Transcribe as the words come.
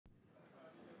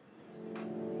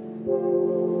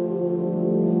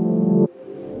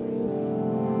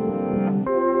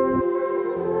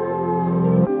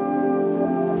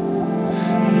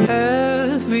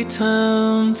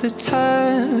time the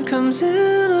tide comes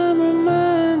in, I'm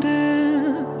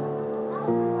reminded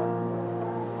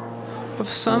of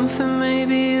something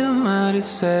maybe you might have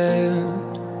said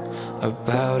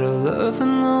about a love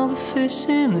and all the fish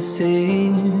in the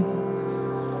sea.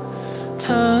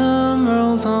 Time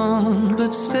rolls on,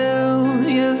 but still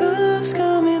your love's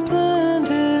got me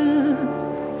blinded.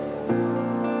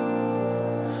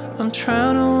 I'm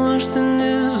trying to watch the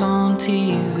news on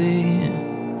TV,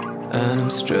 and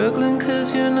I'm struggling 'cause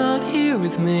you're not here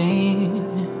with me.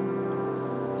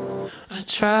 I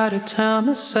try to tell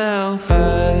myself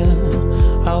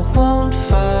I won't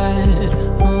fight,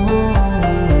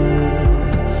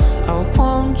 I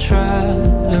won't try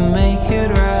to make it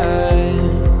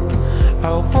right,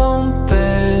 I won't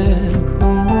beg,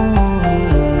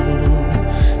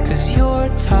 'cause you're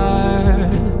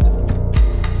tired,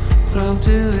 but I'll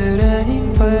do it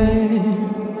anyway.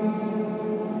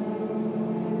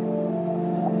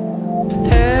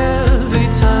 Every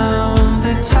time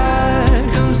the tide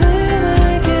comes in,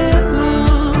 I get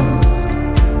lost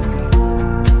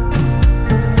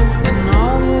in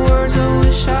all the words I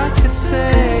wish I could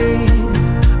say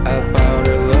about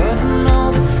our love and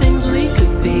all the things we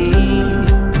could be.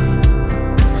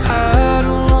 I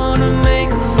don't wanna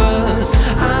make a fuss,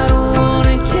 I don't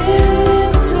wanna get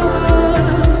into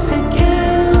us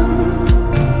again,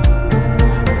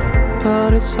 but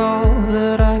it's all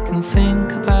that I can think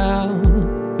about.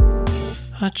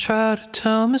 I try to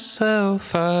tell myself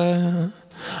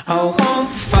I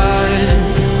won't fight,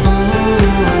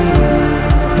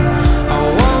 I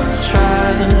won't try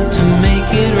to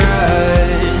make it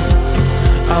right,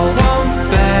 I won't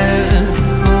beg,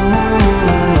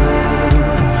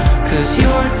 'cause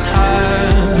you're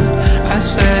tired. I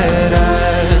said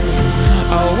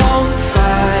I won't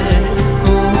fight,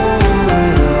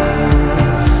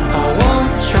 I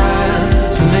won't try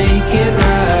to make it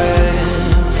right,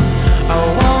 I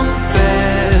won't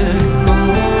beg,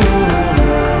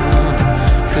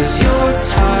 'cause you're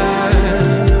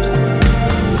tired,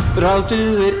 but I'll do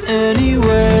it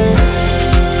anyway.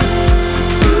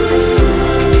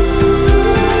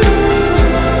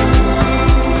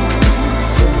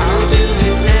 I'll do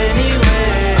it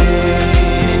anyway.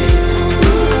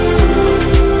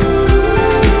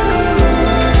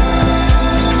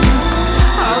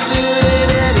 I'll do it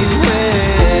anyway.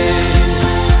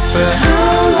 For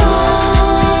how long?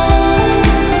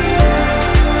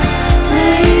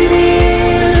 Maybe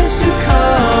years to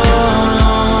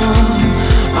come.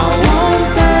 I won't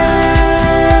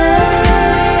beg,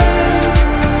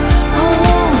 I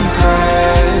won't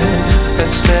cry. I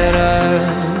said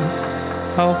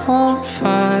I won't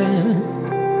fight,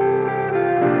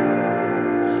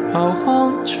 I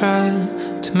won't try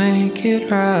to make it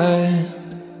right.